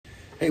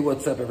Hey,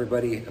 what's up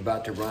everybody?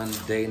 About to run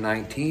day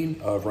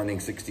 19 of running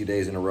 60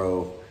 days in a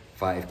row,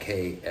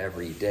 5K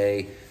every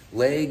day.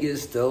 Leg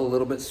is still a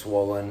little bit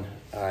swollen.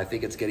 I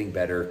think it's getting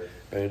better,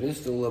 but it is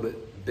still a little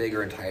bit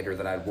bigger and tighter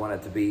than I'd want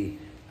it to be.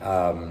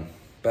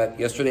 But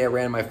yesterday I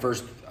ran my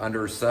first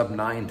under sub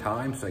 9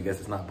 time, so I guess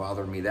it's not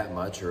bothering me that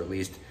much, or at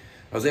least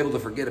I was able to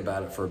forget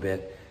about it for a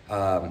bit.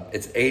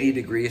 It's 80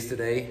 degrees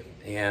today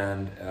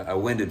and a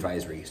wind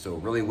advisory, so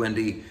really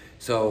windy.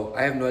 So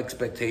I have no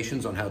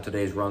expectations on how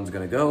today's run's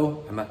gonna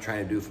go. I'm not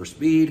trying to do for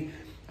speed.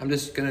 I'm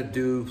just gonna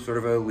do sort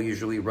of a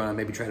leisurely run,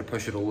 maybe try to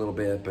push it a little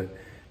bit, but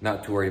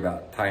not to worry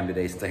about time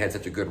today since I had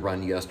such a good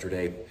run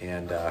yesterday,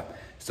 and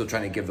still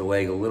trying to give the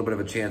leg a little bit of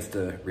a chance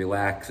to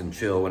relax and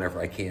chill whenever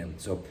I can.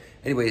 So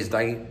anyways,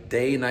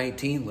 day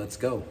 19, let's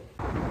go.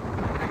 I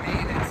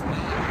mean, it's not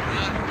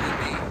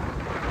windy.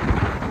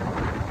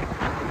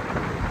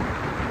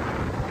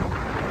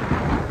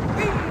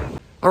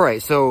 All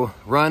right, so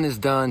run is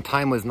done.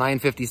 Time was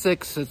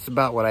 9:56. It's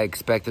about what I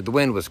expected. The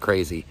wind was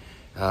crazy.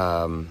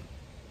 I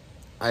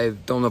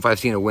don't know if I've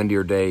seen a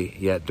windier day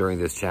yet during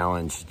this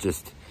challenge.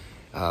 Just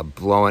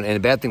blowing, and the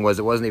bad thing was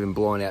it wasn't even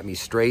blowing at me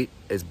straight.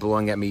 It's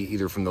blowing at me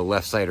either from the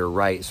left side or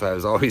right. So I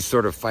was always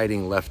sort of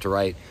fighting left to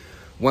right,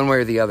 one way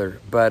or the other.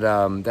 But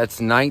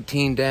that's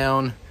 19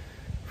 down,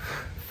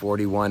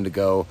 41 to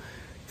go.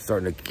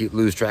 Starting to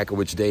lose track of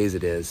which days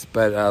it is.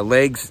 But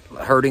legs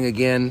hurting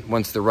again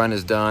once the run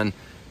is done.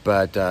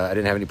 But I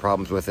didn't have any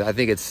problems with it. I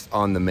think it's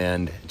on the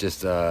mend.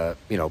 Just,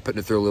 you know, putting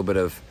it through a little bit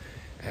of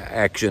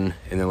action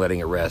and then letting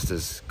it rest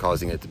is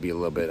causing it to be a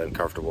little bit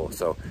uncomfortable.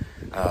 So,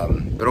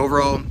 but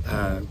overall,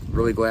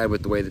 really glad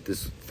with the way that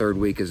this third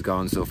week has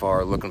gone so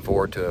far. Looking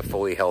forward to a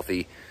fully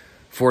healthy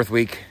fourth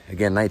week.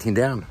 Again, 19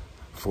 down,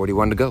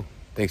 41 to go.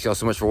 Thanks y'all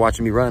so much for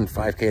watching me run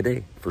 5K a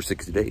day for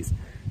 60 days.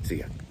 See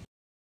ya.